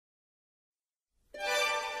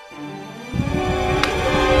Tell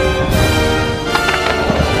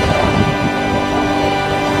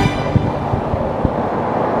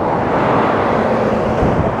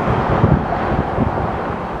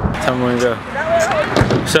me when to go.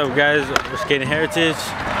 What's up, guys? We're skating Heritage.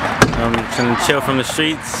 I'm trying to chill from the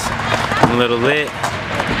streets. I'm a little lit.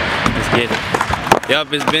 Let's get it.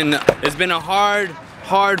 Yup, it's been a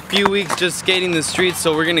hard few weeks just skating the streets,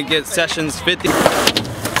 so we're gonna get sessions 50.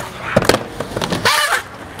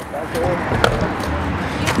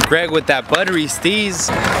 Greg with that buttery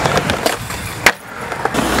steez.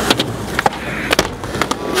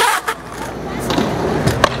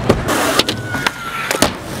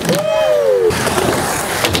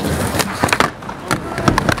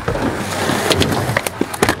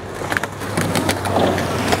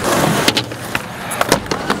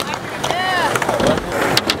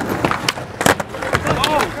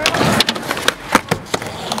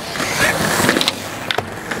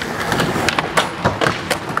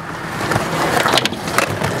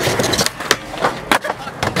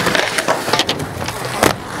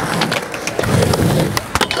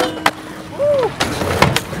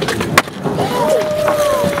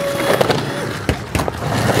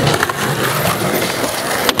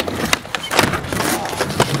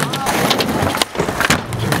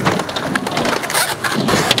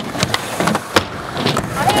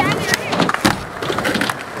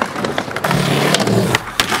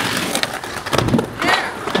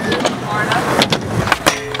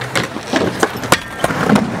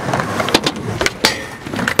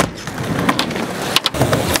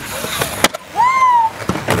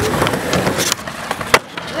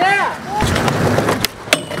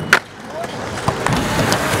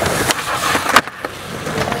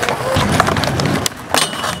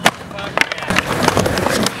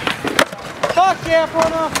 Yeah,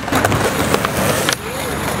 Porno.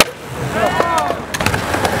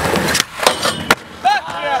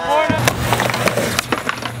 Fuck yeah, Porno.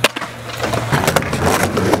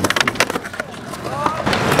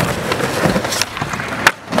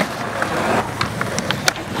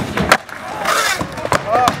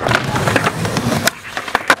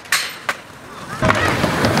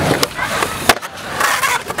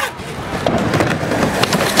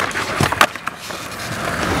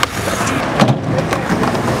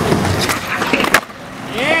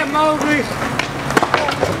 Mowgli.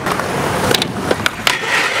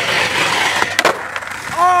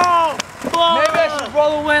 Oh, fuck. Maybe I should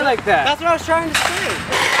roll away like that. That's what I was trying to say.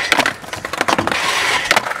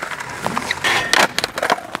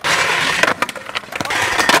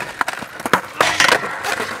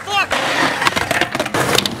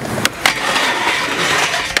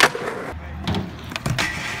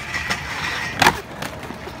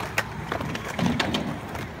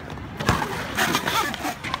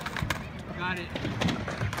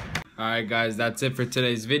 Alright guys, that's it for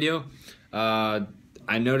today's video.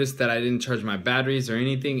 I noticed that I didn't charge my batteries or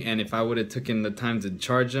anything, and if I would have taken the time to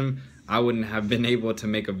charge them, I wouldn't have been able to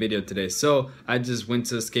make a video today. So I just went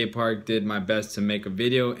to the skate park, did my best to make a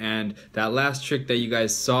video, and that last trick that you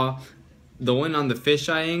guys saw, the one on the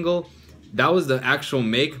fisheye angle, that was the actual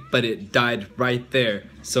make, but it died right there.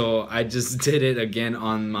 So I just did it again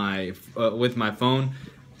on my with my phone.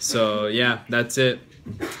 So yeah, that's it.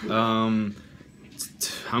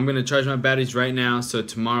 I'm gonna charge my batteries right now, so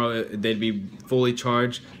tomorrow they'd be fully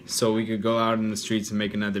charged, so we could go out in the streets and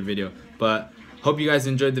make another video. But hope you guys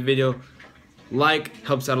enjoyed the video. Like,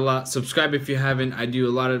 helps out a lot. Subscribe if you haven't. I do a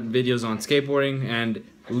lot of videos on skateboarding, and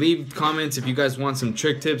leave comments if you guys want some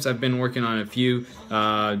trick tips. I've been working on a few,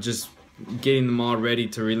 just getting them all ready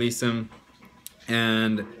to release them.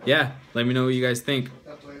 And yeah, let me know what you guys think.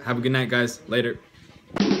 Have a good night, guys. Later.